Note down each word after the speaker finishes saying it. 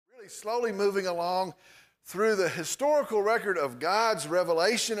slowly moving along through the historical record of God's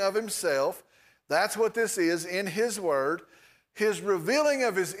revelation of himself. That's what this is in his word. His revealing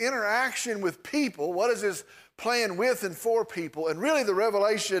of his interaction with people. What is his plan with and for people? And really the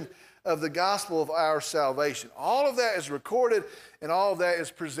revelation of the gospel of our salvation. All of that is recorded and all of that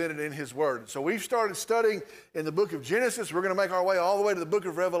is presented in his word. So we've started studying in the book of Genesis. We're going to make our way all the way to the book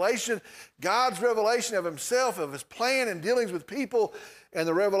of Revelation. God's revelation of himself, of his plan and dealings with people, and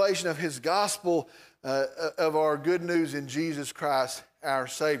the revelation of his gospel of our good news in Jesus Christ, our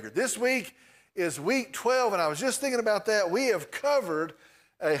Savior. This week is week 12, and I was just thinking about that. We have covered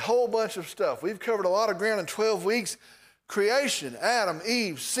a whole bunch of stuff. We've covered a lot of ground in 12 weeks. Creation, Adam,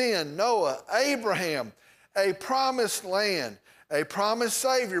 Eve, sin, Noah, Abraham, a promised land, a promised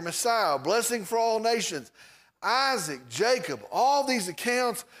Savior, Messiah, blessing for all nations, Isaac, Jacob, all these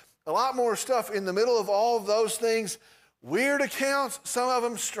accounts, a lot more stuff in the middle of all of those things. Weird accounts, some of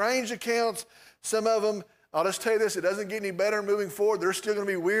them strange accounts, some of them, I'll just tell you this, it doesn't get any better moving forward. There's still going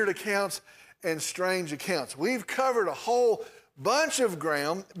to be weird accounts and strange accounts. We've covered a whole bunch of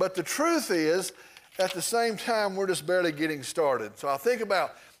ground, but the truth is, at the same time, we're just barely getting started. So I think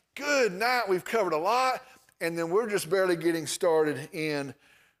about, good night, we've covered a lot, and then we're just barely getting started in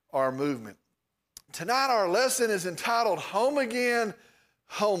our movement. Tonight, our lesson is entitled, Home Again,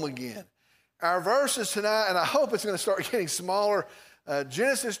 Home Again. Our verses tonight, and I hope it's going to start getting smaller,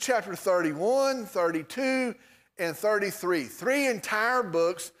 Genesis chapter 31, 32, and 33. Three entire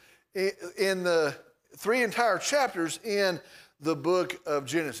books in the three entire chapters in the book of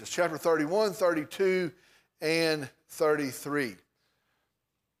Genesis, chapter 31, 32, and 33.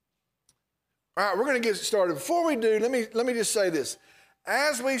 All right, we're going to get started. Before we do, let me just say this.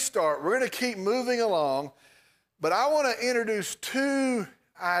 As we start, we're going to keep moving along, but I want to introduce two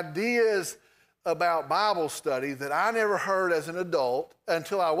ideas about Bible study that I never heard as an adult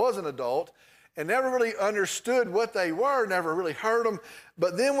until I was an adult and never really understood what they were, never really heard them.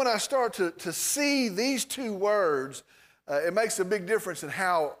 But then when I start to see these two words, it makes a big difference in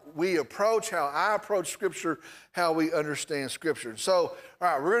how we approach, how I approach Scripture, how we understand Scripture. So, all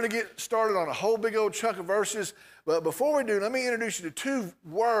right, we're going to get started on a whole big old chunk of verses. But before we do, let me introduce you to two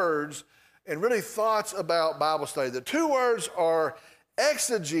words and really thoughts about Bible study. The two words are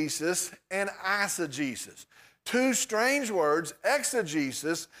exegesis and eisegesis. Two strange words,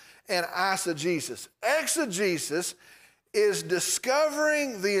 exegesis and eisegesis. Exegesis is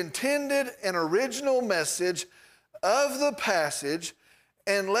discovering the intended and original message of the passage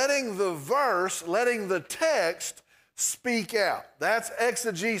and letting the text speak out. That's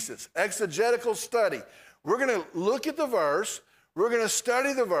exegesis, exegetical study. We're going to look at the verse, we're going to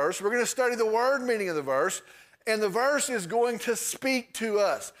study the verse, we're going to study the word meaning of the verse, and the verse is going to speak to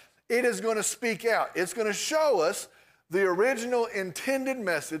us. It is going to speak out. It's going to show us the original intended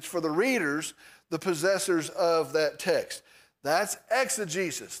message for the readers, the possessors of that text. That's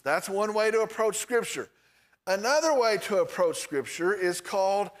exegesis. That's one way to approach Scripture. Another way to approach Scripture is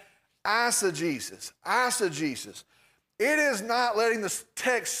called eisegesis. Eisegesis. It is not letting the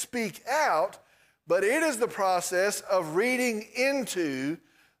text speak out, but it is the process of reading into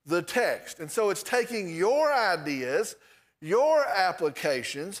the text. And so it's taking your ideas, your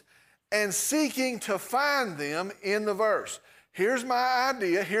applications, and seeking to find them in the verse. Here's my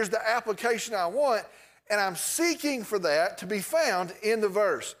idea, here's the application I want, and I'm seeking for that to be found in the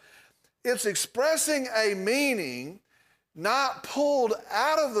verse. It's expressing a meaning not pulled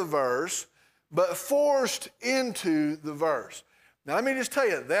out of the verse, but forced into the verse. Now, let me just tell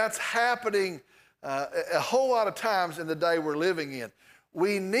you, that's happening a whole lot of times in the day we're living in.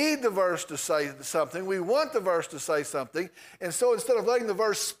 We need the verse to say something. We want the verse to say something. And so instead of letting the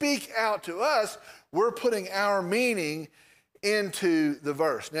verse speak out to us, we're putting our meaning into the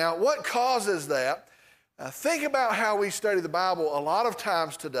verse. Now, what causes that? Think about how we study the Bible a lot of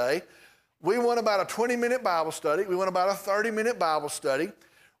times today. We want about a 20-minute Bible study. We want about a 30-minute Bible study.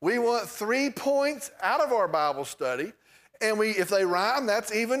 We want 3 points out of our Bible study. And if they rhyme,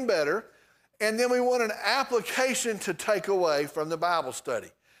 that's even better. And then we want an application to take away from the Bible study.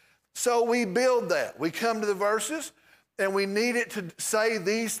 So we build that. We come to the verses, and we need it to say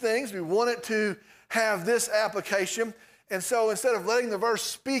these things. We want it to have this application. And so instead of letting the verse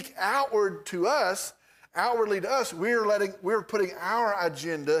speak outwardly to us, we're putting our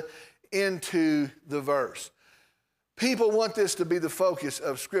agenda into the verse. People want this to be the focus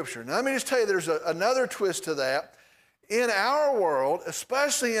of Scripture. Now, let me just tell you, there's another twist to that. In our world,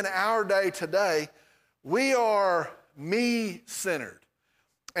 especially in our day today, we are me-centered,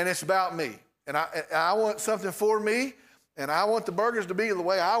 and it's about me. And I want something for me, and I want the burgers to be the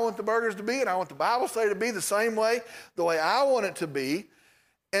way I want the burgers to be, and I want the Bible study to be the same way, the way I want it to be.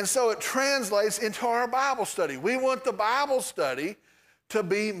 And so it translates into our Bible study. We want the Bible study to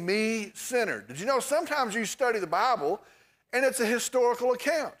be me-centered. Did you know sometimes you study the Bible and it's a historical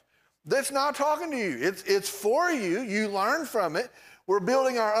account that's not talking to you. It's for you. You learn from it. We're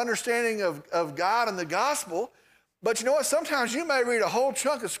building our understanding of God and the gospel. But you know what? Sometimes you may read a whole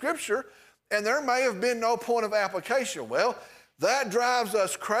chunk of Scripture and there may have been no point of application. Well, that drives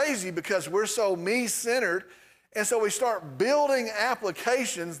us crazy because we're so me-centered. And so we start building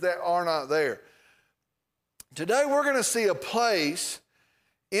applications that are not there. Today we're going to see a place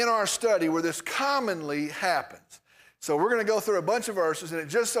in our study where this commonly happens. So we're going to go through a bunch of verses, and it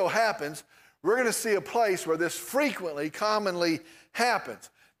just so happens we're going to see a place where this frequently, commonly happens.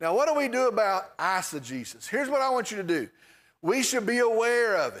 Now, what do we do about eisegesis? Here's what I want you to do. We should be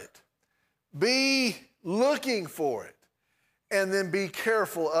aware of it, be looking for it, and then be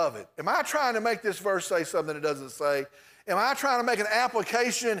careful of it. Am I trying to make this verse say something it doesn't say? Am I trying to make an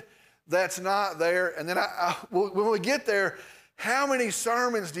application that's not there? And then when we get there, how many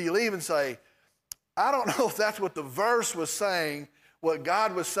sermons do you leave and say, I don't know if that's what the verse was saying, what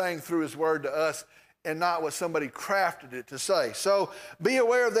God was saying through his word to us, and not what somebody crafted it to say. So be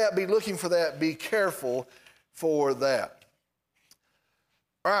aware of that, be looking for that, be careful for that.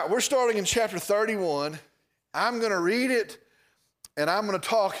 All right, we're starting in chapter 31. I'm going to read it, and I'm going to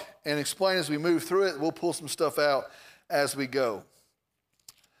talk and explain as we move through it. We'll pull some stuff out as we go.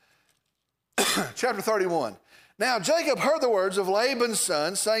 Chapter 31. Now Jacob heard the words of Laban's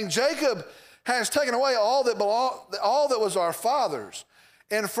son, saying, Jacob has taken away all that was our father's,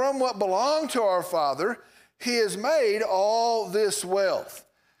 and from what belonged to our father, he has made all this wealth.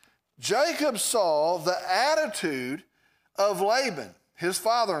 Jacob saw the attitude of Laban, his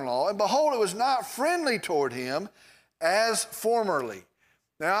father-in-law, and behold, it was not friendly toward him as formerly.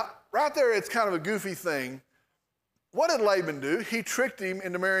 Now, right there, it's kind of a goofy thing. What did Laban do? He tricked him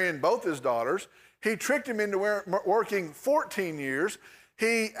into marrying both his daughters. He tricked him into working 14 years.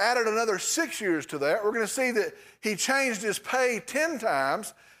 He added another 6 years to that. We're going to see that he changed his pay 10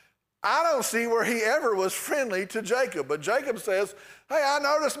 times. I don't see where he ever was friendly to Jacob. But Jacob says, hey, I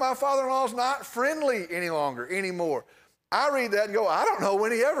noticed my father-in-law's not friendly anymore. I read that and go, I don't know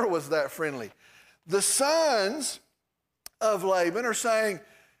when he ever was that friendly. The sons of Laban are saying,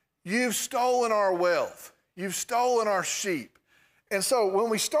 you've stolen our wealth. You've stolen our sheep. And so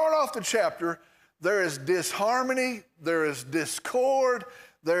when we start off the chapter, there is disharmony, there is discord,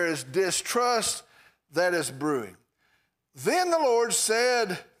 there is distrust that is brewing. Then the Lord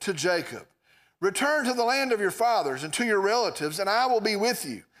said to Jacob, return to the land of your fathers and to your relatives, and I will be with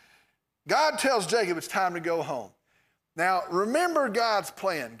you. God tells Jacob it's time to go home. Now, remember God's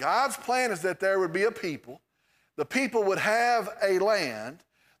plan. God's plan is that there would be a people. The people would have a land.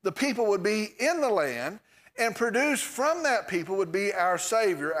 The people would be in the land, and produced from that people would be our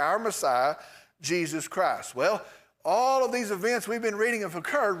Savior, our Messiah, Jesus Christ. Well, all of these events we've been reading have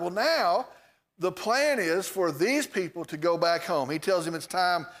occurred. Well, now the plan is for these people to go back home. He tells him it's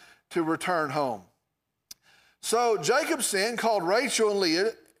time to return home. So Jacob sent, called Rachel and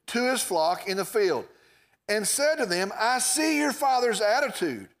Leah to his flock in the field, and said to them, I see your father's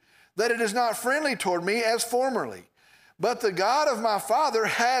attitude, that it is not friendly toward me as formerly. But the God of my father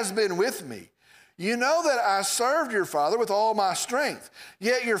has been with me. You know that I served your father with all my strength,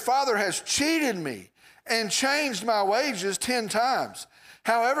 yet your father has cheated me and changed my wages 10 times.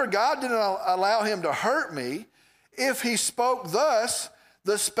 However, God did not allow him to hurt me. If he spoke thus,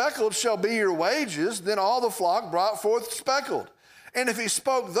 the speckled shall be your wages, then all the flock brought forth speckled. And if he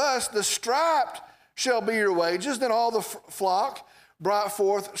spoke thus, the striped shall be your wages, then all the flock brought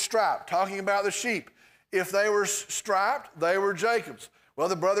forth striped. Talking about the sheep. If they were striped, they were Jacob's. Well,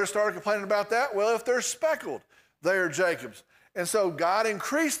 the brothers started complaining about that. Well, if they're speckled, they are Jacob's. And so God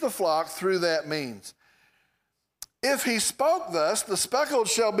increased the flock through that means. If he spoke thus, the speckled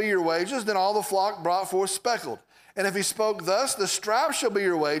shall be your wages, then all the flock brought forth speckled. And if he spoke thus, the striped shall be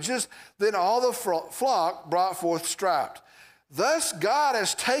your wages, then all the flock brought forth striped. Thus God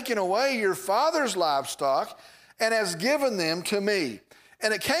has taken away your father's livestock and has given them to me.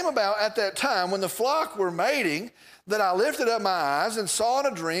 And it came about at that time when the flock were mating that I lifted up my eyes and saw in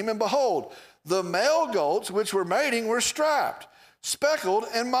a dream, and behold, the male goats which were mating were striped, speckled,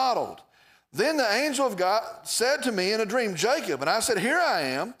 and mottled. Then the angel of God said to me in a dream, Jacob, and I said, here I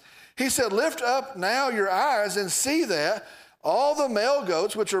am. He said, lift up now your eyes and see that all the male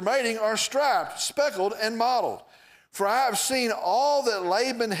goats which are mating are striped, speckled, and mottled. For I have seen all that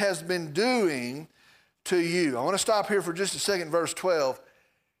Laban has been doing to you. I want to stop here for just a second, verse 12.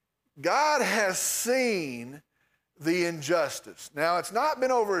 God has seen the injustice. Now, it's not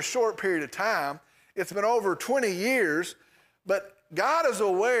been over a short period of time. It's been over 20 years, but God is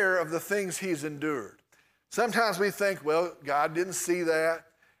aware of the things he's endured. Sometimes we think, well, God didn't see that.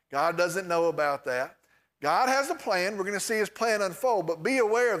 God doesn't know about that. God has a plan. We're going to see his plan unfold, but be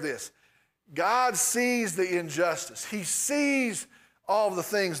aware of this. God sees the injustice. He sees all of the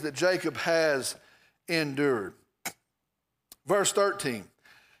things that Jacob has endured. Verse 13,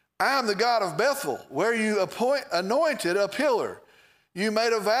 I am the God of Bethel, where you anointed a pillar. You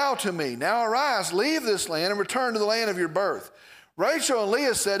made a vow to me. Now arise, leave this land, and return to the land of your birth. Rachel and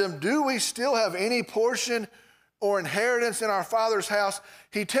Leah said to him, do we still have any portion or inheritance in our father's house?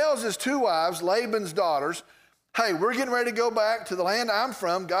 He tells his two wives, Laban's daughters, hey, we're getting ready to go back to the land I'm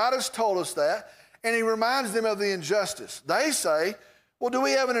from. God has told us that. And he reminds them of the injustice. They say, well, do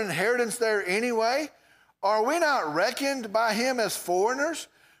we have an inheritance there anyway? Are we not reckoned by him as foreigners?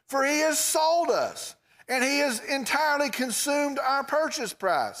 For he has sold us, and he has entirely consumed our purchase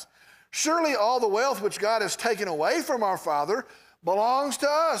price. Surely all the wealth which God has taken away from our father belongs to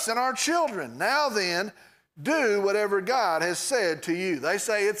us and our children. Now then, do whatever God has said to you. They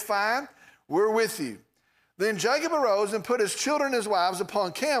say, it's fine, we're with you. Then Jacob arose and put his children and his wives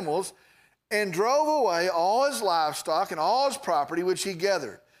upon camels and drove away all his livestock and all his property which he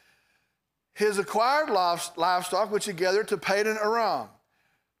gathered. His acquired livestock which he gathered to Padan Aram,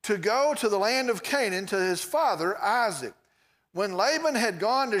 to go to the land of Canaan to his father Isaac. When Laban had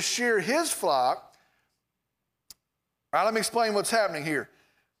gone to shear his flock, all right, let me explain what's happening here.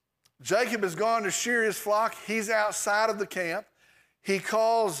 Jacob has gone to shear his flock. He's outside of the camp. He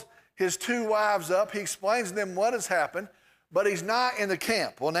calls his two wives up. He explains to them what has happened, but he's not in the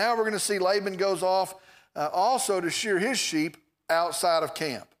camp. Well, now we're going to see Laban goes off also to shear his sheep outside of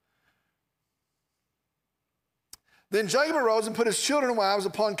camp. Then Jacob arose and put his children and wives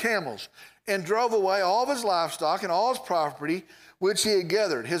upon camels and drove away all of his livestock and all his property which he had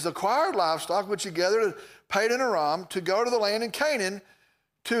gathered, his acquired livestock which he gathered at Padan Aram, to go to the land in Canaan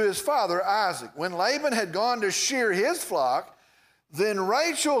to his father Isaac. When Laban had gone to shear his flock, then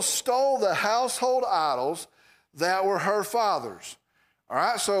Rachel stole the household idols that were her father's. All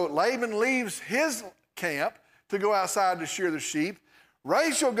right, so Laban leaves his camp to go outside to shear the sheep.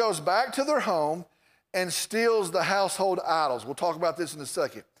 Rachel goes back to their home and steals the household idols. We'll talk about this in a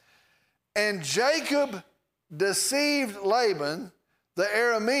second. And Jacob deceived Laban, the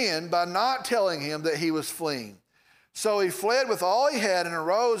Aramean, by not telling him that he was fleeing. So he fled with all he had and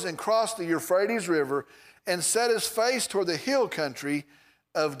arose and crossed the Euphrates River and set his face toward the hill country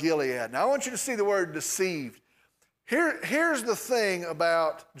of Gilead. Now I want you to see the word deceived. Here's the thing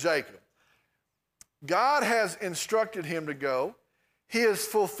about Jacob. God has instructed him to go. He has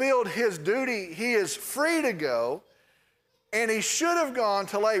fulfilled his duty. He is free to go. And he should have gone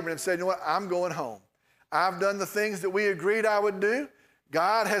to Laban and said, you know what, I'm going home. I've done the things that we agreed I would do.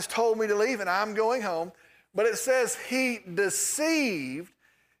 God has told me to leave and I'm going home. But it says he deceived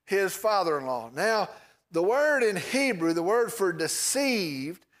his father-in-law. Now, the word in Hebrew, the word for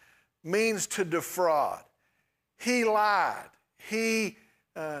deceived, means to defraud. He lied. He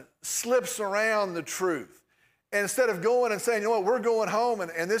slips around the truth. And instead of going and saying, you know what, we're going home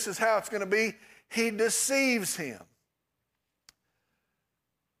and this is how it's going to be, he deceives him.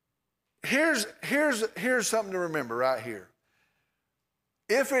 Here's something to remember right here.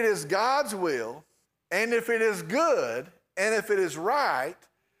 If it is God's will, and if it is good, and if it is right,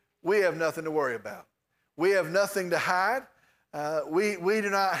 we have nothing to worry about. We have nothing to hide. We do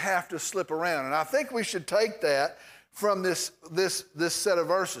not have to slip around. And I think we should take that from this set of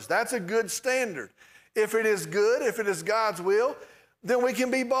verses. That's a good standard. If it is good, if it is God's will, then we can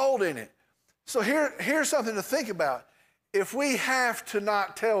be bold in it. So here's something to think about. If we have to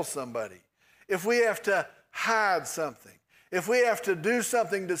not tell somebody, if we have to hide something, if we have to do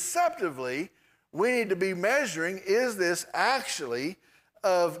something deceptively, we need to be measuring, is this actually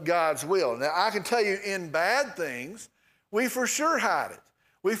of God's will? Now, I can tell you in bad things, we for sure hide it.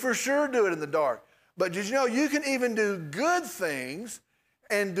 We for sure do it in the dark. But did you know you can even do good things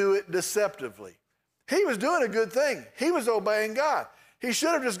and do it deceptively? He was doing a good thing. He was obeying God. He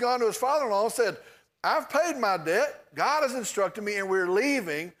should have just gone to his father-in-law and said, I've paid my debt. God has instructed me and we're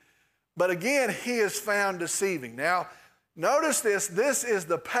leaving. But again, he is found deceiving. Now, notice this. This is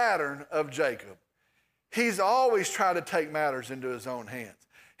the pattern of Jacob. He's always tried to take matters into his own hands.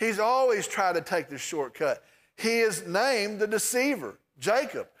 He's always tried to take the shortcut. He is named the deceiver,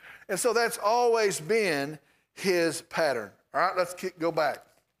 Jacob. And so that's always been his pattern. All right, let's go back.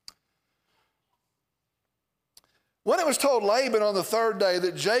 When it was told Laban on the third day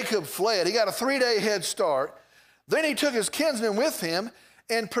that Jacob fled, he got a 3-day head start. Then he took his kinsmen with him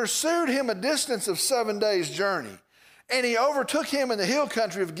and pursued him a distance of 7 days' journey. And he overtook him in the hill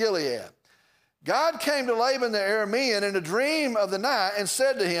country of Gilead. God came to Laban the Aramean in a dream of the night and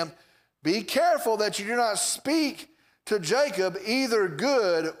said to him, be careful that you do not speak to Jacob either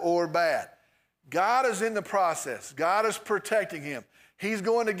good or bad. God is in the process. God is protecting him. He's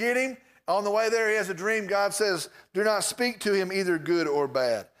going to get him. On the way there, he has a dream. God says, do not speak to him either good or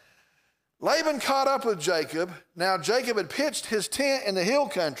bad. Laban caught up with Jacob. Now Jacob had pitched his tent in the hill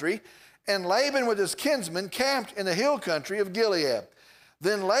country, and Laban with his kinsmen camped in the hill country of Gilead.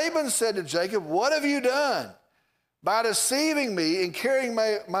 Then Laban said to Jacob, what have you done by deceiving me and carrying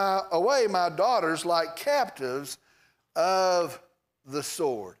away my daughters like captives of the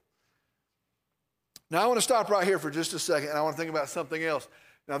sword? Now I want to stop right here for just a second, and I want to think about something else.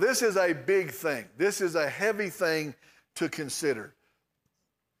 Now this is a big thing. This is a heavy thing to consider.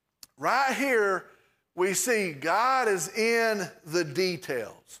 Right here, we see God is in the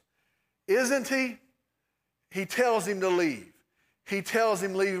details. Isn't he? He tells him to leave. He tells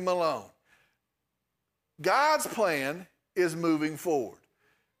him, leave him alone. God's plan is moving forward.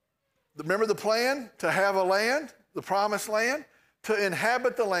 Remember the plan? To have a land, the promised land, to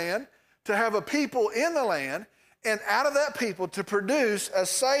inhabit the land, to have a people in the land, and out of that people to produce a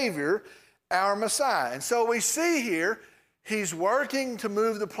Savior, our Messiah. And so we see here, he's working to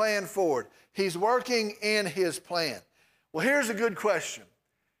move the plan forward. He's working in his plan. Well, here's a good question.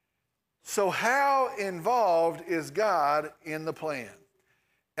 So how involved is God in the plan?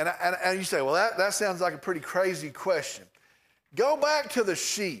 And you say, well, that sounds like a pretty crazy question. Go back to the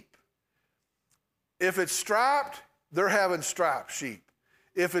sheep. If it's striped, they're having striped sheep.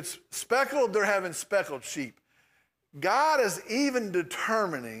 If it's speckled, they're having speckled sheep. God is even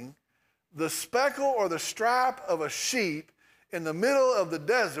determining the speckle or the stripe of a sheep in the middle of the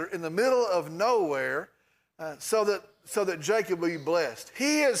desert, in the middle of nowhere, so that Jacob will be blessed.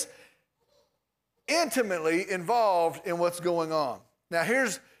 He is intimately involved in what's going on. Now,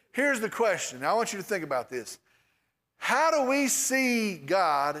 here's the question. Now, I want you to think about this. How do we see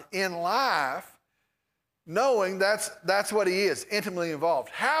God in life knowing that's what he is, intimately involved?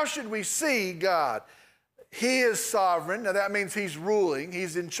 How should we see God? He is sovereign. Now, that means he's ruling.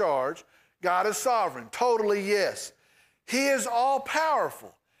 He's in charge. God is sovereign. Totally, yes. He is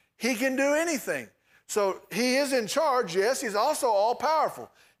all-powerful. He can do anything. So he is in charge, yes. He's also all-powerful.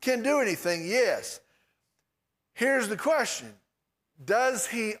 Can do anything, yes. Here's the question. Does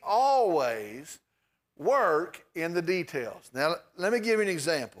he always work in the details? Now, let me give you an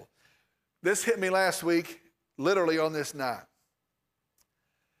example. This hit me last week, literally on this night.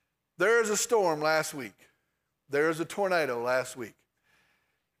 There was a storm last week. There was a tornado last week.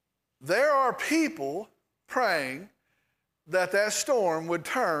 There are people praying that storm would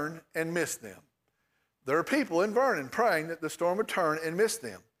turn and miss them. There are people in Vernon praying that the storm would turn and miss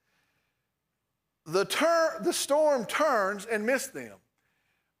them. The storm turns and missed them.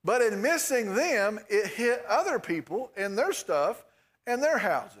 But in missing them, it hit other people and their stuff and their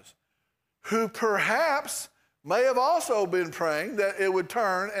houses, who perhaps may have also been praying that it would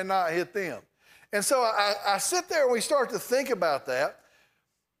turn and not hit them. And so I sit there and we start to think about that.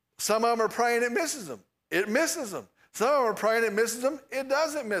 Some of them are praying it misses them. It misses them. Some of them are praying it misses them. It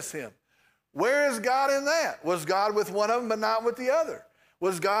doesn't miss him. Where is God in that? Was God with one of them but not with the other?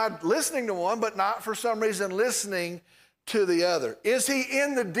 Was God listening to one but not for some reason listening to the other? Is he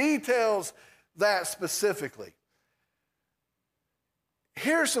in the details that specifically?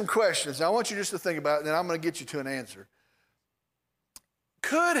 Here's some questions. I want you just to think about it, and then I'm going to get you to an answer.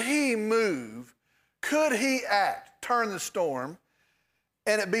 Could he move? Could he act, turn the storm,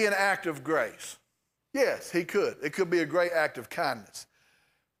 and it be an act of grace? Yes, he could. It could be a great act of kindness.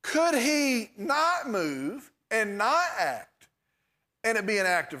 Could he not move and not act, and it be an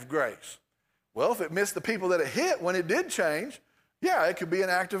act of grace? Well, if it missed the people that it hit when it did change, yeah, it could be an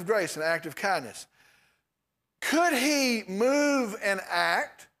act of grace, an act of kindness. Could he move and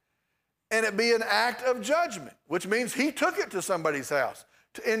act, and it be an act of judgment, which means he took it to somebody's house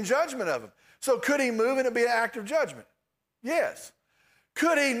in judgment of them. So could he move and it be an act of judgment? Yes.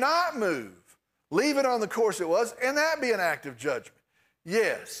 Could he not move, leave it on the course it was, and that be an act of judgment?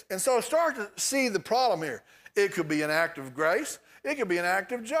 Yes. And so start to see the problem here. It could be an act of grace. It could be an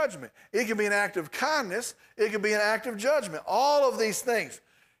act of judgment. It could be an act of kindness. It could be an act of judgment. All of these things.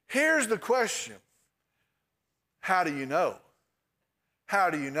 Here's the question. How do you know? How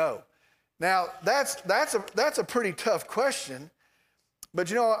do you know? Now, that's a pretty tough question. But,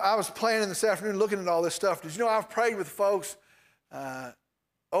 you know, I was planning this afternoon looking at all this stuff. Did you know I've prayed with folks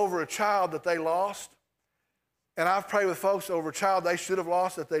over a child that they lost? And I've prayed with folks over a child they should have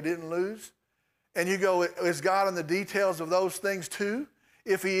lost that they didn't lose. And you go, is God in the details of those things too?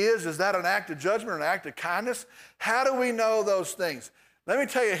 If he is that an act of judgment or an act of kindness? How do we know those things? Let me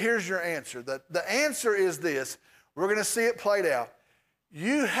tell you, here's your answer. The answer is this. We're going to see it played out.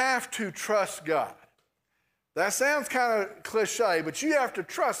 You have to trust God. That sounds kind of cliche, but you have to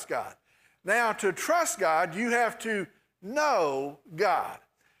trust God. Now, to trust God, you have to know God.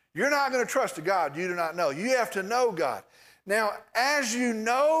 You're not going to trust a God you do not know. You have to know God. Now, as you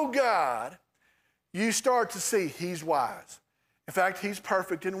know God, you start to see He's wise. In fact, He's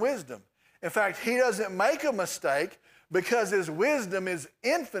perfect in wisdom. In fact, He doesn't make a mistake because His wisdom is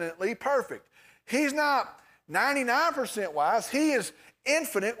infinitely perfect. He's not 99% wise. He is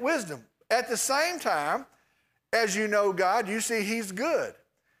infinite wisdom. At the same time, as you know God, you see He's good.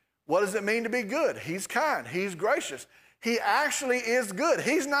 What does it mean to be good? He's kind. He's gracious. He actually is good.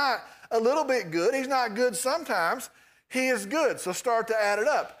 He's not a little bit good. He's not good sometimes. He is good. So start to add it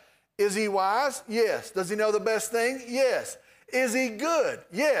up. Is He wise? Yes. Does He know the best thing? Yes. Is He good?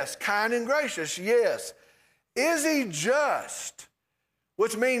 Yes. Kind and gracious? Yes. Is He just?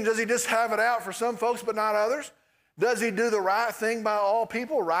 Which means, does He just have it out for some folks but not others? Does He do the right thing by all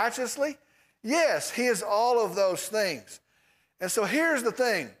people righteously? Yes, He is all of those things. And so here's the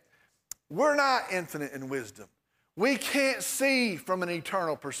thing. We're not infinite in wisdom. We can't see from an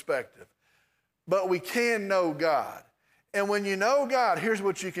eternal perspective, but we can know God. And when you know God, here's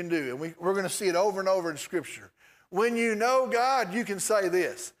what you can do. And we're going to see it over and over in Scripture. When you know God, you can say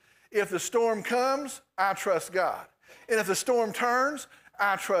this. If the storm comes, I trust God. And if the storm turns,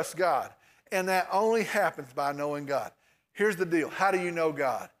 I trust God. And that only happens by knowing God. Here's the deal. How do you know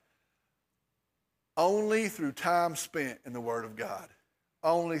God? Only through time spent in the Word of God.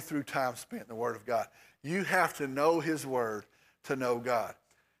 Only through time spent in the Word of God. You have to know His Word to know God.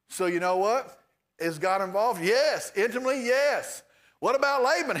 So you know what? Is God involved? Yes. Intimately, yes. What about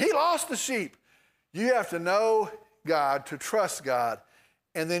Laban? He lost the sheep. You have to know God, to trust God,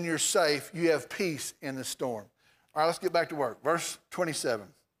 and then you're safe. You have peace in the storm. All right, let's get back to work. Verse 27.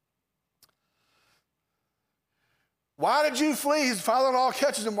 Why did you flee? His father-in-law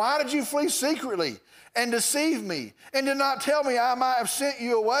catches him. Why did you flee secretly and deceive me and did not tell me I might have sent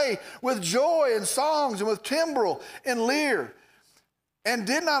you away with joy and songs and with timbrel and lyre and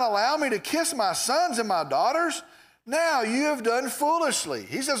did not allow me to kiss my sons and my daughters? Now you have done foolishly.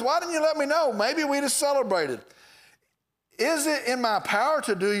 He says, why didn't you let me know? Maybe we'd have celebrated. Is it in my power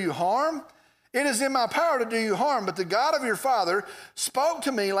to do you harm? It is in my power to do you harm, but the God of your father spoke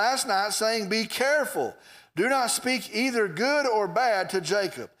to me last night saying, be careful. Do not speak either good or bad to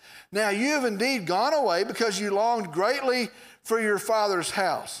Jacob. Now you have indeed gone away because you longed greatly for your father's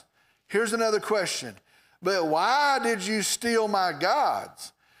house. Here's another question. But why did you steal my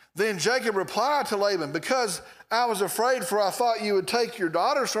gods? Then Jacob replied to Laban, because I was afraid, for I thought you would take your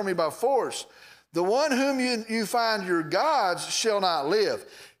daughters from me by force. The one whom you find your gods shall not live.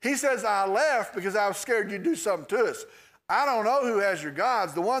 He says, I left because I was scared you'd do something to us. I don't know who has your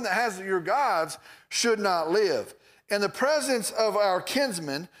gods. The one that has your gods should not live. In the presence of our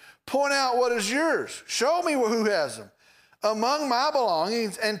kinsmen, point out what is yours. Show me who has them among my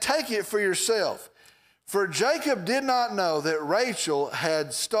belongings and take it for yourself. For Jacob did not know that Rachel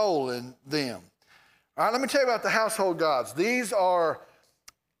had stolen them. All right, let me tell you about the household gods. These are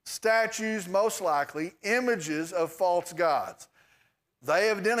statues, most likely, images of false gods. They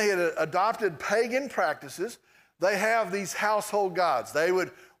evidently had adopted pagan practices. They have these household gods. They would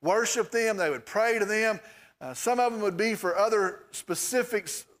worship them. They would pray to them. Some of them would be for other specific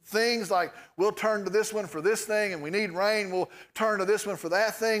things, like we'll turn to this one for this thing, and we need rain, we'll turn to this one for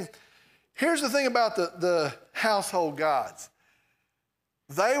that thing. Here's the thing about the household gods.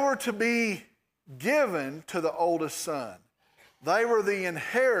 They were to be given to the oldest son. They were the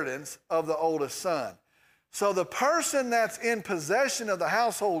inheritance of the oldest son. So the person that's in possession of the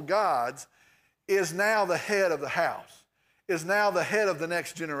household gods is now the head of the house, is now the head of the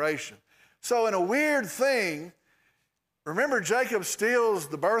next generation. So in a weird thing, remember Jacob steals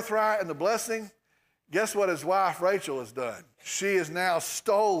the birthright and the blessing? Guess what his wife Rachel has done? She has now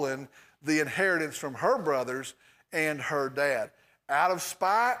stolen the inheritance from her brothers and her dad. Out of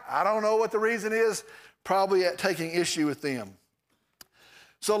spite, I don't know what the reason is, probably at taking issue with them.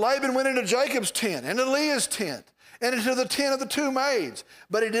 So Laban went into Jacob's tent, and into Leah's tent, and into the tent of the two maids,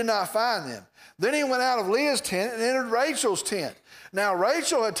 but he did not find them. Then he went out of Leah's tent and entered Rachel's tent. Now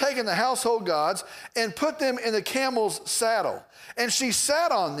Rachel had taken the household gods and put them in the camel's saddle, and she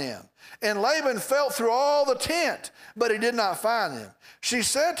sat on them. And Laban felt through all the tent, but he did not find them. She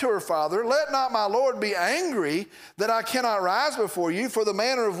said to her father, let not my lord be angry that I cannot rise before you, for the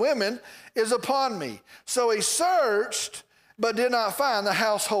manner of women is upon me. So he searched, but did not find the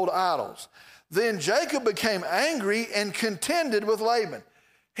household idols. Then Jacob became angry and contended with Laban.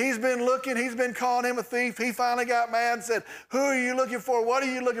 He's been looking, he's been calling him a thief. He finally got mad and said, who are you looking for? What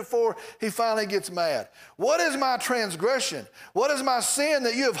are you looking for? He finally gets mad. What is my transgression? What is my sin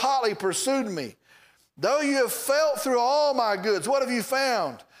that you have hotly pursued me? Though you have felt through all my goods, what have you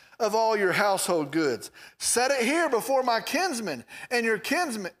found of all your household goods? Set it here before my kinsmen and your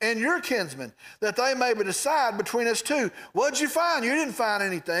kinsmen, that they may decide between us two. What did you find? You didn't find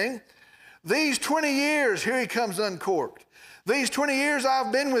anything. These 20 years, here he comes uncorked. These 20 years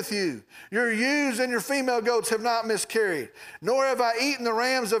I've been with you. Your ewes and your female goats have not miscarried, nor have I eaten the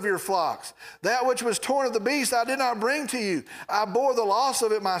rams of your flocks. That which was torn of the beast I did not bring to you. I bore the loss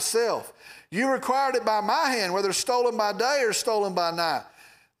of it myself. You required it by my hand, whether stolen by day or stolen by night.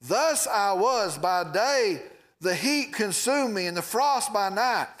 Thus I was by day, the heat consumed me, and the frost by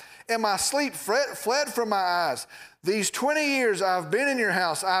night, and my sleep fled from my eyes. These 20 years I've been in your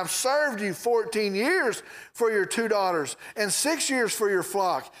house. I've served you 14 years for your 2 daughters and 6 years for your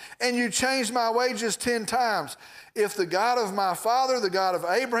flock, and you changed my wages 10 times. If the God of my father, the God of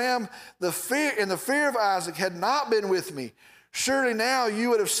Abraham, the fear of Isaac had not been with me, surely now you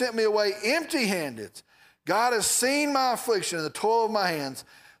would have sent me away empty-handed. God has seen my affliction and the toil of my hands,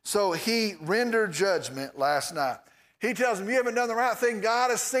 so he rendered judgment last night. He tells him, you haven't done the right thing. God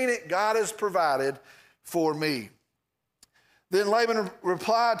has seen it. God has provided for me. Then Laban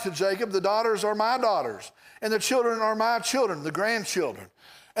replied to Jacob, the daughters are my daughters, and the children are my children, the grandchildren,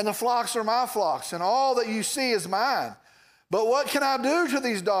 and the flocks are my flocks, and all that you see is mine. But what can I do to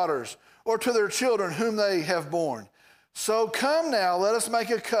these daughters or to their children whom they have borne? So come now, let us make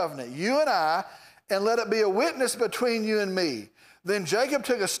a covenant, you and I, and let it be a witness between you and me. Then Jacob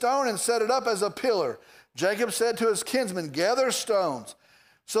took a stone and set it up as a pillar. Jacob said to his kinsmen, gather stones.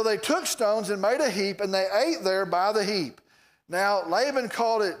 So they took stones and made a heap, and they ate there by the heap. Now Laban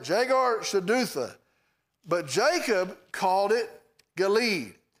called it Jegar-Shadutha, but Jacob called it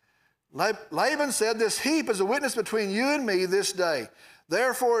Gilead. Laban said, this heap is a witness between you and me this day.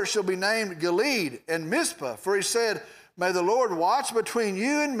 Therefore it shall be named Gilead and Mizpah, for he said, may the Lord watch between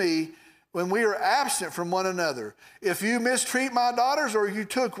you and me when we are absent from one another. If you mistreat my daughters, or you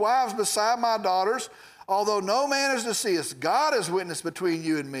took wives beside my daughters, although no man is to see us, God is witness between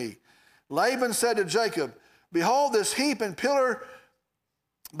you and me. Laban said to Jacob, behold this heap and pillar,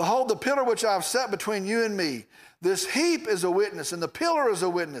 behold the pillar which I have set between you and me. This heap is a witness, and the pillar is a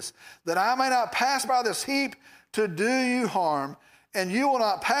witness, that I may not pass by this heap to do you harm, and you will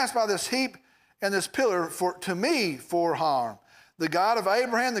not pass by this heap and this pillar to me for harm. The God of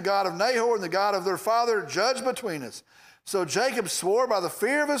Abraham, the God of Nahor, and the God of their father judge between us. So Jacob swore by the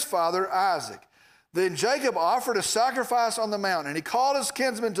fear of his father Isaac. Then Jacob offered a sacrifice on the mountain, and he called his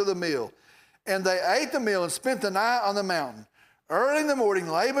kinsmen to the meal. And they ate the meal and spent the night on the mountain. Early in the morning,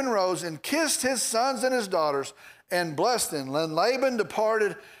 Laban rose and kissed his sons and his daughters and blessed them. Then Laban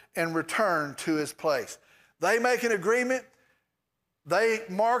departed and returned to his place. They make an agreement. They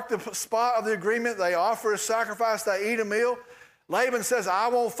mark the spot of the agreement. They offer a sacrifice. They eat a meal. Laban says, I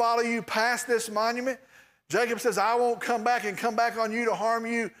won't follow you past this monument. Jacob says, I won't come back on you to harm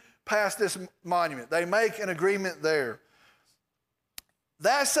you past this monument. They make an agreement there.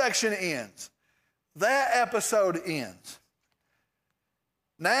 That section ends. That episode ends.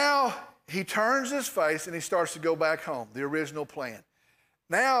 Now he turns his face and he starts to go back home, the original plan.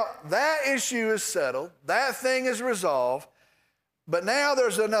 Now that issue is settled. That thing is resolved. But now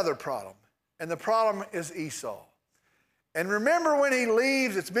there's another problem. And the problem is Esau. And remember when he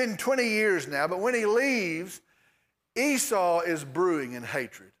leaves, it's been 20 years now, but when he leaves, Esau is brewing in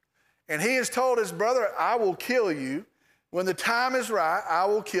hatred. And he has told his brother, I will kill you. When the time is right, I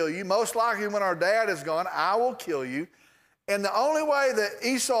will kill you. Most likely when our dad is gone, I will kill you. And the only way that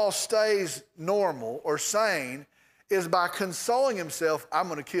Esau stays normal or sane is by consoling himself, I'm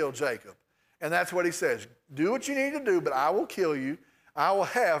going to kill Jacob. And that's what he says. Do what you need to do, but I will kill you. I will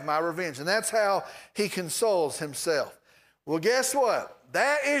have my revenge. And that's how he consoles himself. Well, guess what?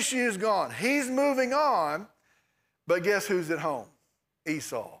 That issue is gone. He's moving on, but guess who's at home?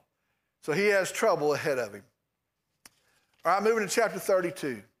 Esau. So he has trouble ahead of him. All right, moving to chapter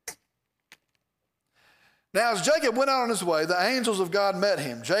 32. Now, as Jacob went on his way, the angels of God met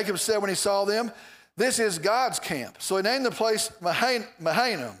him. Jacob said when he saw them, this is God's camp. So he named the place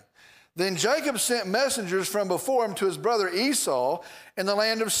Mahanaim. Then Jacob sent messengers from before him to his brother Esau in the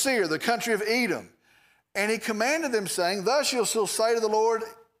land of Seir, the country of Edom. And he commanded them, saying, thus you shall say to the Lord,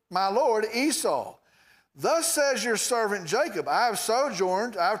 my lord Esau, thus says your servant Jacob, I have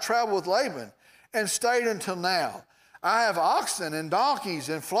sojourned, I have traveled with Laban, and stayed until now. I have oxen and donkeys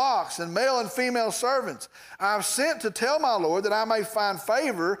and flocks and male and female servants. I have sent to tell my lord that I may find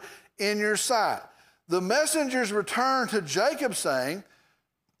favor in your sight. The messengers returned to Jacob, saying,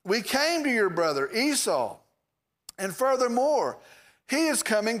 we came to your brother Esau, and furthermore, he is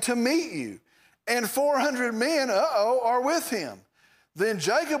coming to meet you, and 400 men, are with him. Then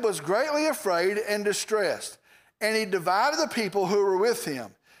Jacob was greatly afraid and distressed, and he divided the people who were with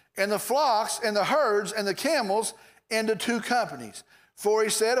him, and the flocks and the herds and the camels into 2 companies. For he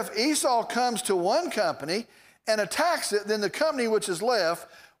said, if Esau comes to one company and attacks it, then the company which is left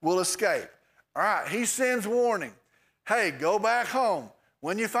will escape. All right, he sends warning. Hey, go back home.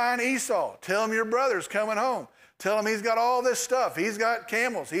 When you find Esau, tell him your brother's coming home. Tell him he's got all this stuff. He's got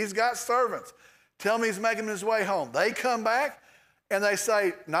camels. He's got servants. Tell him he's making his way home. They come back and they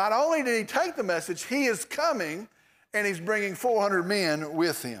say, not only did he take the message, he is coming and he's bringing 400 men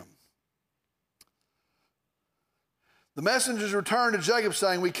with him. The messengers returned to Jacob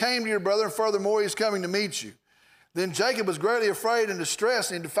saying, we came to your brother, and furthermore, he's coming to meet you. Then Jacob was greatly afraid and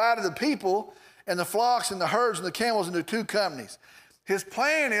distressed, and he divided the people and the flocks and the herds and the camels into 2 companies. His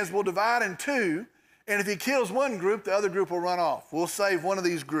plan is we'll divide in 2, and if he kills one group, the other group will run off. We'll save one of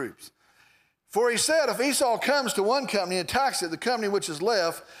these groups. For he said, if Esau comes to one company and attacks it, the company which is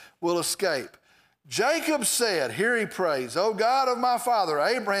left will escape. Jacob said, here he prays, O God of my father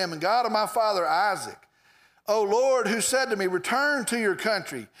Abraham and God of my father Isaac, O Lord, who said to me, return to your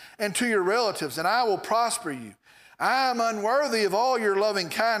country and to your relatives, and I will prosper you. I am unworthy of all your loving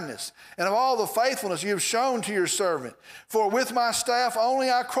kindness and of all the faithfulness you have shown to your servant. For with my staff only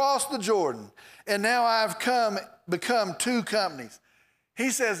I crossed the Jordan, and now I have become 2 companies. He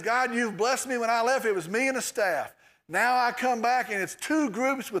says, God, you've blessed me. When I left, it was me and a staff. Now I come back, and it's 2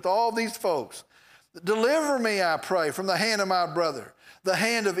 groups with all these folks. Deliver me, I pray, from the hand of my brother, the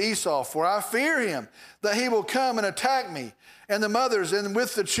hand of Esau, for I fear him, that he will come and attack me, and the mothers, and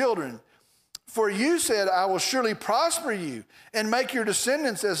with the children. For you said, I will surely prosper you, and make your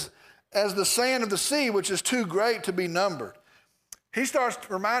descendants as the sand of the sea, which is too great to be numbered. He starts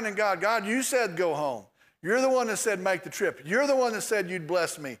reminding God, God, you said go home. You're the one that said make the trip. You're the one that said you'd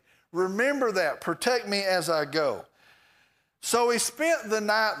bless me. Remember that. Protect me as I go. So he spent the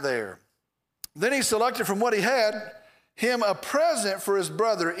night there. Then he selected from what he had him a present for his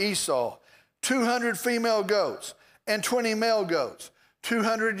brother Esau, 200 female goats and 20 male goats,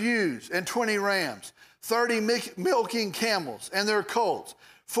 200 ewes and 20 rams, 30 milking camels and their colts,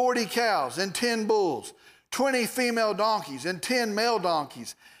 40 cows and 10 bulls, 20 female donkeys and 10 male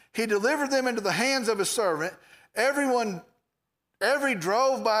donkeys. He delivered them into the hands of his servant, every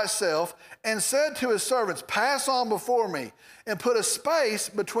drove by itself, and said to his servants, pass on before me, and put a space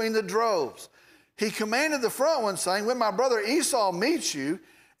between the droves. He commanded the front one, saying, when my brother Esau meets you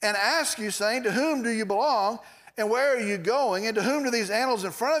and asks you, saying, to whom do you belong, and where are you going, and to whom do these animals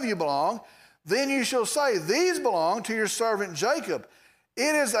in front of you belong? Then you shall say, these belong to your servant Jacob.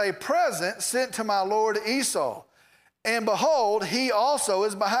 It is a present sent to my lord Esau. And behold, he also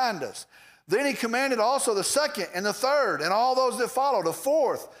is behind us. Then he commanded also the second and the third, and all those that followed, the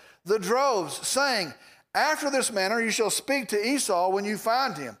fourth, the droves, saying, after this manner you shall speak to Esau when you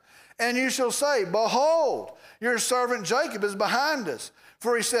find him. And you shall say, behold, your servant Jacob is behind us.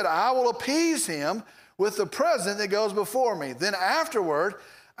 For he said, I will appease him with the present that goes before me. Then afterward,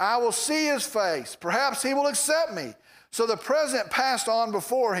 I will see his face. Perhaps he will accept me. So the present passed on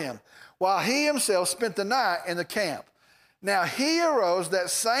before him, while he himself spent the night in the camp. Now he arose that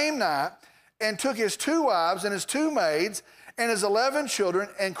same night and took his 2 wives and his 2 maids and his 11 children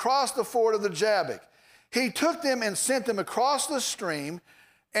and crossed the ford of the Jabbok. He took them and sent them across the stream,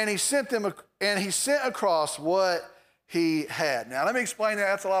 and he sent across what he had. Now let me explain that.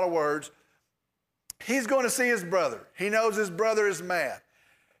 That's a lot of words. He's going to see his brother. He knows his brother is mad.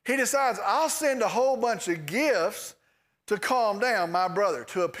 He decides, I'll send a whole bunch of gifts to calm down my brother,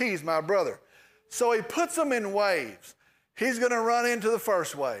 to appease my brother. So he puts them in waves. He's going to run into the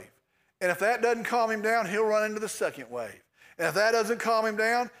first wave. And if that doesn't calm him down, he'll run into the second wave. And if that doesn't calm him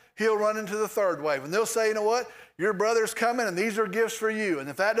down, he'll run into the third wave. And they'll say, you know what? Your brother's coming, and these are gifts for you. And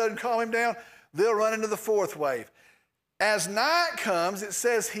if that doesn't calm him down, they'll run into the fourth wave. As night comes, it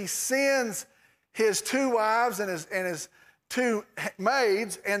says he sends his 2 wives and his 2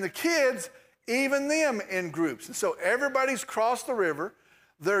 maids and the kids, even them in groups. And so everybody's crossed the river.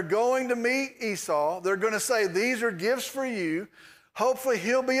 They're going to meet Esau. They're going to say, these are gifts for you. Hopefully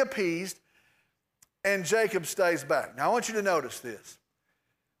he'll be appeased. And Jacob stays back. Now I want you to notice this.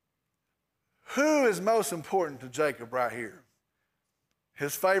 Who is most important to Jacob right here?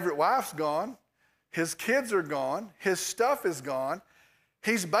 His favorite wife's gone. His kids are gone. His stuff is gone.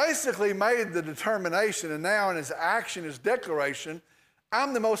 He's basically made the determination, and now in his action, his declaration,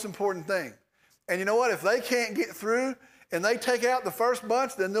 I'm the most important thing. And you know what? If they can't get through and they take out the first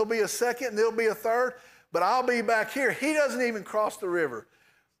bunch, then there'll be a second and there'll be a third, but I'll be back here. He doesn't even cross the river.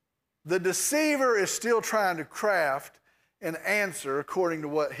 the deceiver is still trying to craft an answer according to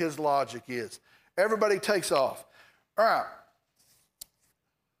what his logic is. Everybody takes off. All right.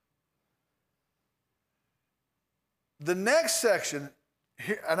 The next section,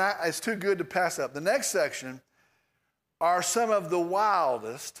 and it's too good to pass up. The next section are some of the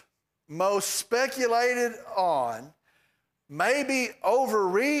wildest, most speculated on, maybe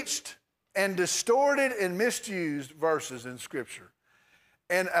overreached and distorted and misused verses in Scripture.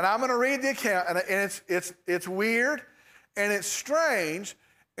 And I'm going to read the account, and it's weird, and it's strange,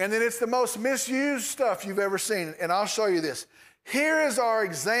 and then it's the most misused stuff you've ever seen. And I'll show you this. Here is our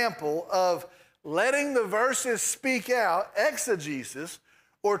example of letting the verses speak out, exegesis,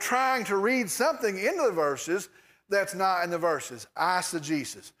 or trying to read something into the verses that's not in the verses,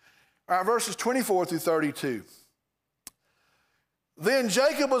 eisegesis. All right, verses 24 through 32. Then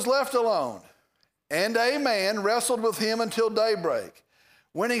Jacob was left alone, and a man wrestled with him until daybreak.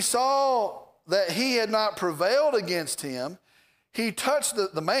 When he saw that he had not prevailed against him, he touched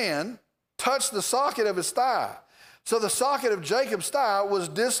the man touched the socket of his thigh. So the socket of Jacob's thigh was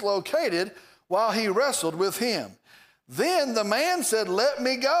dislocated while he wrestled with him. Then the man said, "Let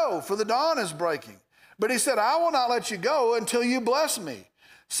me go, for the dawn is breaking." But he said, "I will not let you go until you bless me."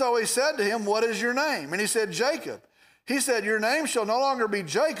 So he said to him, "What is your name?" And he said, "Jacob." He said, "Your name shall no longer be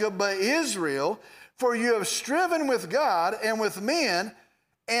Jacob, but Israel, for you have striven with God and with men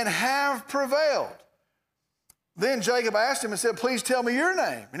and have prevailed." Then Jacob asked him and said, "Please tell me your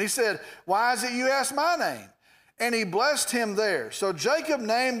name." And he said, "Why is it you ask my name?" And he blessed him there. So Jacob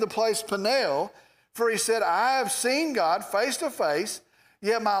named the place Peniel, for he said, "I have seen God face to face,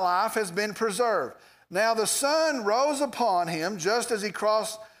 yet my life has been preserved." Now the sun rose upon him just as he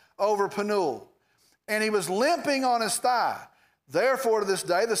crossed over Peniel, and he was limping on his thigh. Therefore to this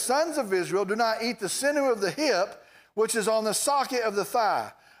day the sons of Israel do not eat the sinew of the hip, which is on the socket of the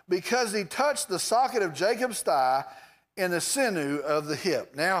thigh, because he touched the socket of Jacob's thigh in the sinew of the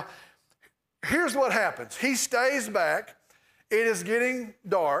hip. Now, here's what happens. He stays back. It is getting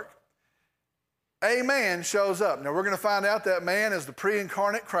dark. A man shows up. Now, we're going to find out that man is the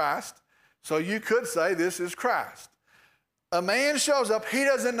pre-incarnate Christ. So you could say this is Christ. A man shows up. He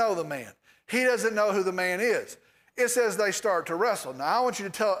doesn't know the man. He doesn't know who the man is. It says they start to wrestle. Now, I want you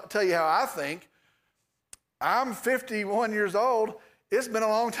to tell you how I think. I'm 51 years old. It's been a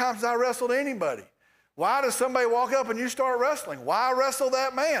long time since I wrestled anybody. Why does somebody walk up and you start wrestling? Why wrestle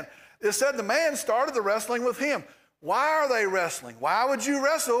that man? It said the man started the wrestling with him. Why are they wrestling? Why would you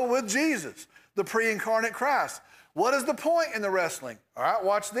wrestle with Jesus, the pre-incarnate Christ? What is the point in the wrestling? All right,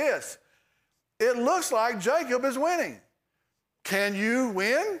 watch this. It looks like Jacob is winning. Can you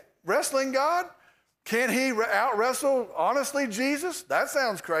win wrestling God? Can he out-wrestle, honestly, Jesus? That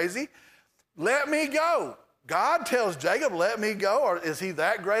sounds crazy. Let me go. God tells Jacob, let me go. Or is he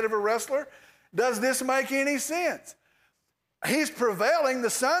that great of a wrestler? Does this make any sense? He's prevailing. The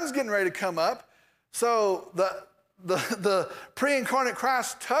sun's getting ready to come up. So the pre-incarnate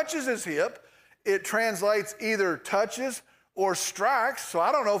Christ touches his hip. It translates either touches or strikes. So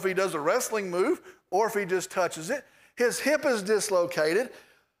I don't know if he does a wrestling move or if he just touches it. His hip is dislocated.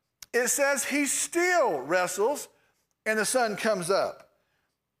 It says he still wrestles and the sun comes up.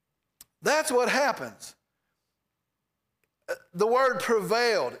 That's what happens. The word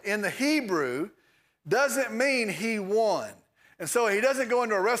prevailed in the Hebrew doesn't mean he won. And so he doesn't go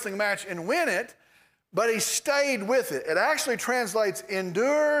into a wrestling match and win it, but he stayed with it. It actually translates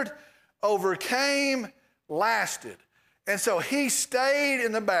endured, overcame, lasted. And so he stayed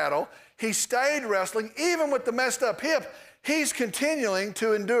in the battle. He stayed wrestling. Even with the messed up hip, he's continuing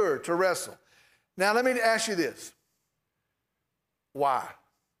to endure, to wrestle. Now, let me ask you this. Why?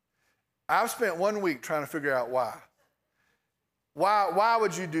 I've spent 1 week trying to figure out why. Why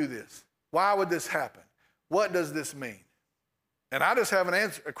would you do this? Why would this happen? What does this mean? And I just have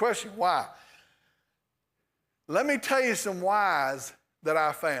a question, why? Let me tell you some whys that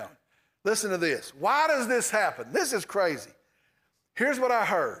I found. Listen to this. Why does this happen? This is crazy. Here's what I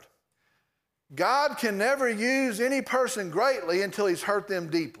heard. God can never use any person greatly until he's hurt them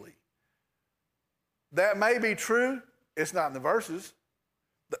deeply. That may be true. It's not in the verses.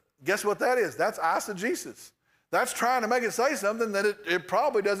 Guess what that is? That's eisegesis. That's trying to make it say something that it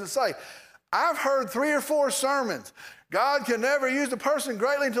probably doesn't say. I've heard 3 or 4 sermons. God can never use a person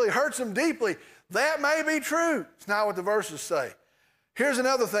greatly until he hurts them deeply. That may be true. It's not what the verses say. Here's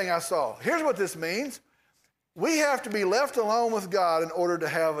another thing I saw. Here's what this means. We have to be left alone with God in order to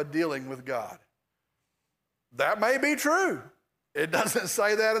have a dealing with God. That may be true. It doesn't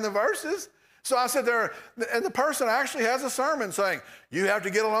say that in the verses. So I said there, and the person actually has a sermon saying, you have to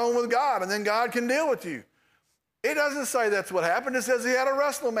get alone with God and then God can deal with you. It doesn't say that's what happened. It says he had a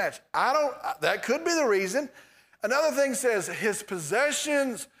wrestling match. That could be the reason. Another thing says his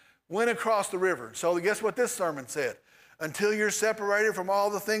possessions went across the river. So guess what this sermon said? Until you're separated from all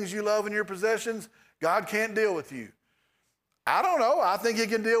the things you love and your possessions, God can't deal with you. I don't know. I think he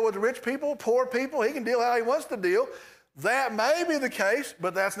can deal with rich people, poor people. He can deal how he wants to deal. That may be the case,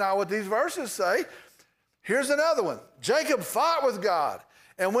 but that's not what these verses say. Here's another one. Jacob fought with God,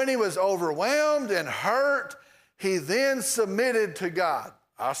 and when he was overwhelmed and hurt, he then submitted to God.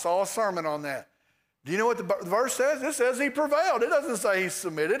 I saw a sermon on that. Do you know what the verse says? It says he prevailed. It doesn't say he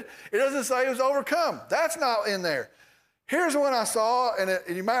submitted. It doesn't say he was overcome. That's not in there. Here's one I saw, and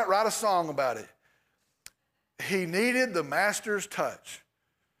you might write a song about it. He needed the master's touch.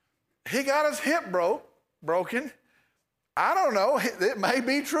 He got his hip broken. I don't know. It may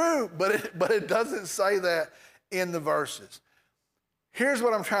be true, but it doesn't say that in the verses. Here's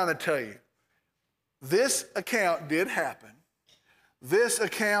what I'm trying to tell you. This account did happen. This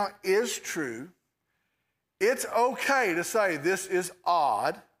account is true. It's okay to say this is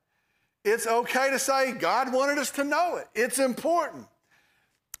odd. It's okay to say God wanted us to know it. It's important.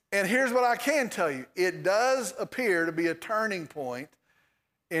 And here's what I can tell you. It does appear to be a turning point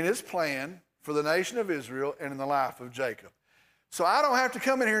in his plan for the nation of Israel and in the life of Jacob. So I don't have to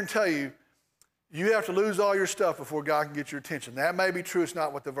come in here and tell you, you have to lose all your stuff before God can get your attention. That may be true. It's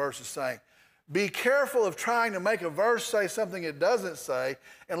not what the verse is saying. Be careful of trying to make a verse say something it doesn't say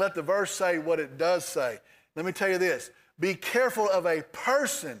and let the verse say what it does say. Let me tell you this. Be careful of a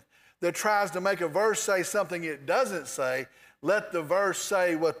person that tries to make a verse say something it doesn't say. Let the verse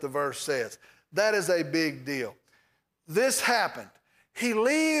say what the verse says. That is a big deal. This happened. He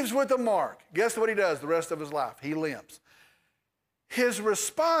leaves with a mark. Guess what he does the rest of his life? He limps. His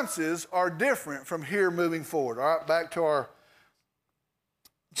responses are different from here moving forward. All right, back to our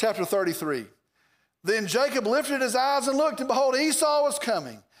chapter 33. Then Jacob lifted his eyes and looked, and behold, Esau was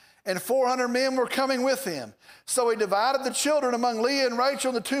coming, and 400 men were coming with him. So he divided the children among Leah and Rachel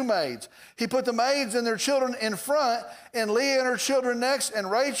and the two maids. He put the maids and their children in front, and Leah and her children next, and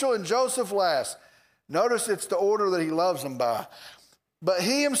Rachel and Joseph last. Notice it's the order that he loves them by. But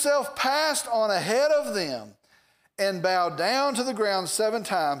he himself passed on ahead of them and bowed down to the ground 7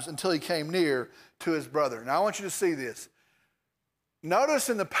 times until he came near to his brother. Now I want you to see this. Notice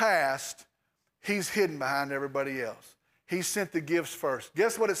in the past, he's hidden behind everybody else. He sent the gifts first.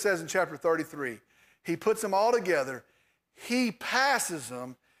 Guess what it says in chapter 33? He puts them all together. He passes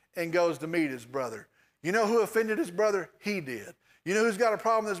them and goes to meet his brother. You know who offended his brother? He did. You know who's got a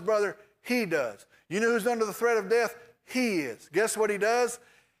problem with his brother? He does. You know who's under the threat of death? He is. Guess what he does?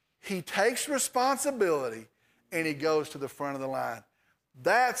 He takes responsibility and he goes to the front of the line.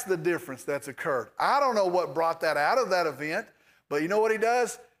 That's the difference that's occurred. I don't know what brought that out of that event, but you know what he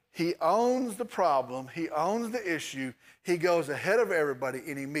does? He owns the problem. He owns the issue. He goes ahead of everybody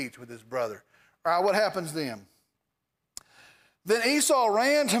and he meets with his brother. All right, what happens then? Then Esau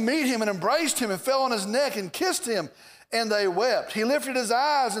ran to meet him and embraced him and fell on his neck and kissed him, and they wept. He lifted his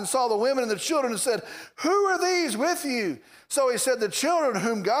eyes and saw the women and the children and said, "Who are these with you?" So he said, "The children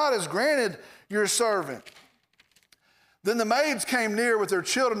whom God has granted your servant." Then the maids came near with their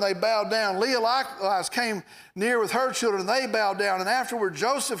children, they bowed down. Leah likewise came near with her children, they bowed down. And afterward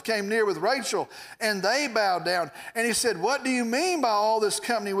Joseph came near with Rachel, and they bowed down. And he said, "What do you mean by all this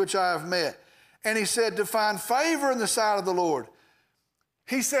company which I have met?" And he said, "To find favor in the sight of the Lord."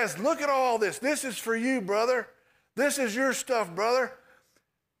 He says, look at all this. This is for you, brother. This is your stuff, brother.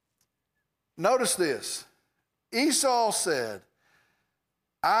 Notice this. Esau said,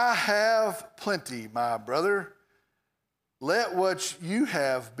 "I have plenty, my brother. Let what you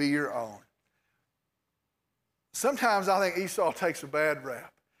have be your own." Sometimes I think Esau takes a bad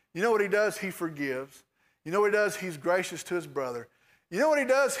rap. You know what he does? He forgives. You know what he does? He's gracious to his brother. You know what he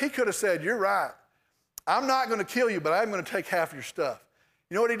does? He could have said, "You're right. I'm not going to kill you, but I'm going to take half your stuff."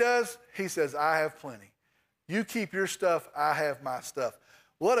 You know what he does? He says, "I have plenty. You keep your stuff, I have my stuff."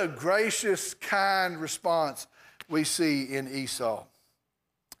 What a gracious, kind response we see in Esau.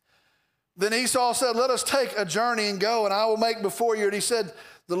 Then Esau said, "Let us take a journey and go, and I will make before you." And he said,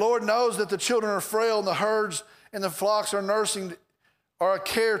 "The Lord knows that the children are frail, and the herds and the flocks are a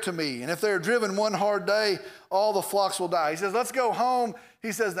care to me. And if they are driven one hard day, all the flocks will die." He says, "Let's go home."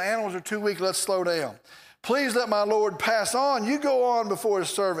 He says, "The animals are too weak. Let's slow down. Please let my Lord pass on. You go on before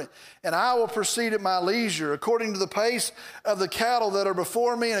his servant, and I will proceed at my leisure, according to the pace of the cattle that are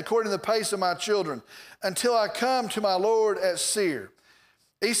before me and according to the pace of my children, until I come to my Lord at Seir."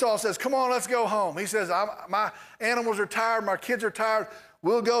 Esau says, "Come on, let's go home." He says, "My animals are tired. My kids are tired.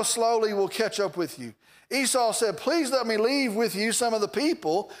 We'll go slowly. We'll catch up with you." Esau said, please let me leave with you some of the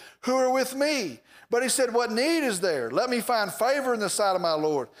people who are with me. But he said, what need is there? Let me find favor in the sight of my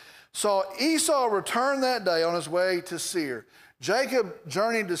Lord. So Esau returned that day on his way to Seir. Jacob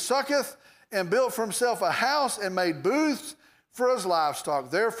journeyed to Succoth and built for himself a house and made booths for his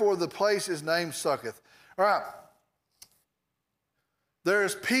livestock. Therefore, the place is named Succoth. All right.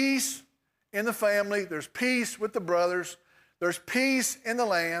 There's peace in the family. There's peace with the brothers. There's peace in the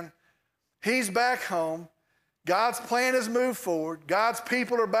land. He's back home. God's plan has moved forward. God's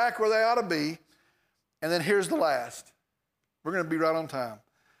people are back where they ought to be. And then here's the last. We're going to be right on time.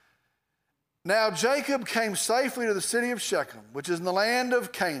 Now Jacob came safely to the city of Shechem, which is in the land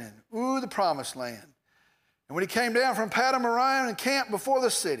of Canaan, the promised land. And when he came down from Paddan-aram and camped before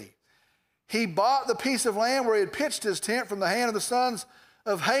the city, he bought the piece of land where he had pitched his tent from the hand of the sons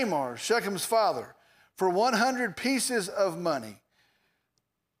of Hamor, Shechem's father, for 100 pieces of money.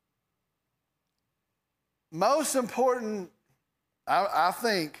 Most important, I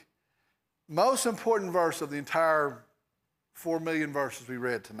think, most important verse of the entire 4 million verses we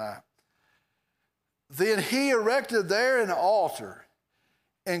read tonight. Then he erected there an altar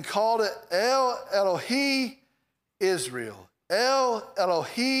and called it El Elohi Israel. El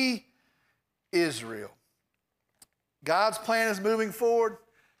Elohi Israel. God's plan is moving forward.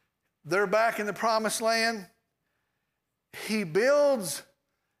 They're back in the promised land. He builds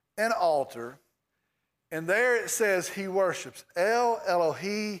an altar, and there it says he worships El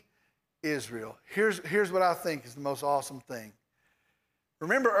Elohi Israel. Here's what I think is the most awesome thing.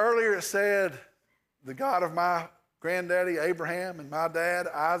 Remember earlier it said, the God of my granddaddy Abraham and my dad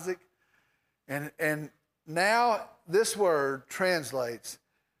Isaac. And now this word translates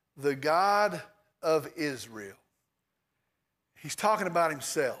the God of Israel. He's talking about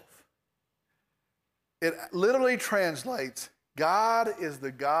himself. It literally translates, God is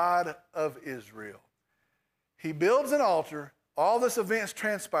the God of Israel. He builds an altar. All this events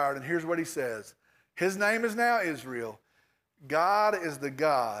transpired, and here's what he says. His name is now Israel. God is the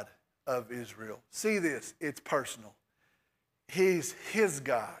God of Israel. See this, it's personal. He's his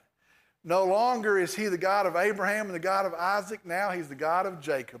God. No longer is he the God of Abraham and the God of Isaac. Now he's the God of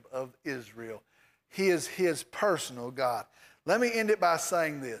Jacob, of Israel. He is his personal God. Let me end it by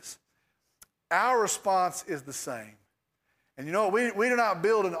saying this. Our response is the same. And you know what? We do not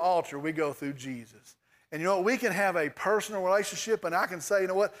build an altar. We go through Jesus. And you know what? We can have a personal relationship, and I can say, you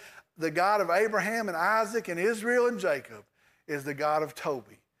know what? The God of Abraham and Isaac and Israel and Jacob is the God of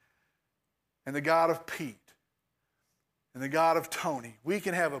Toby and the God of Pete and the God of Tony. We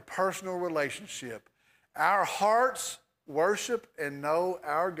can have a personal relationship. Our hearts worship and know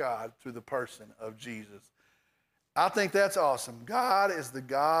our God through the person of Jesus. I think that's awesome. God is the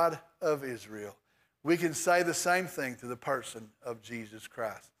God of Israel. We can say the same thing through the person of Jesus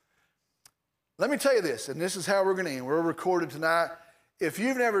Christ. Let me tell you this, and this is how we're going to end. We're recorded tonight. If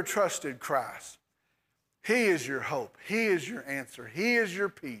you've never trusted Christ, he is your hope. He is your answer. He is your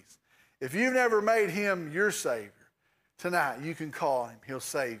peace. If you've never made him your Savior, tonight you can call him. He'll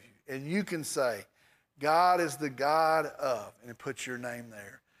save you. And you can say, God is the God of, and put your name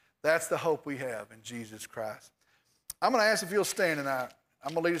there. That's the hope we have in Jesus Christ. I'm going to ask if you'll stand tonight.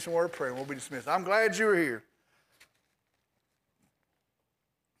 I'm going to lead us in a word of prayer, and we'll be dismissed. I'm glad you were here.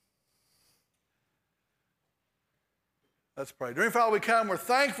 Let's pray. Dear Father, we come. We're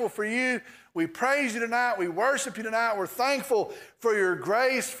thankful for you. We praise you tonight. We worship you tonight. We're thankful for your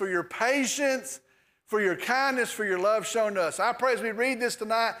grace, for your patience, for your kindness, for your love shown to us. I pray as we read this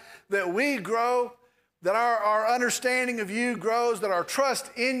tonight that we grow, that our understanding of you grows, that our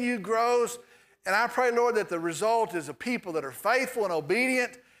trust in you grows. And I pray, Lord, that the result is a people that are faithful and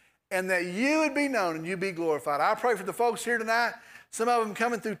obedient, and that you would be known and you be glorified. I pray for the folks here tonight, some of them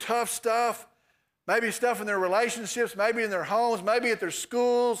coming through tough stuff, maybe stuff in their relationships, maybe in their homes, maybe at their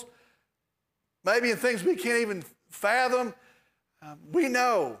schools, maybe in things we can't even fathom. We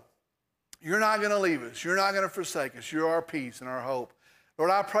know you're not going to leave us. You're not going to forsake us. You're our peace and our hope.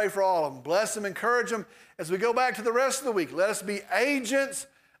 Lord, I pray for all of them. Bless them, encourage them. As we go back to the rest of the week, let us be agents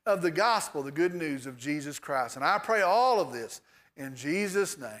of the gospel, the good news of Jesus Christ. And I pray all of this in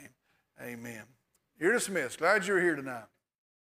Jesus' name. Amen. You're dismissed. Glad you're here tonight.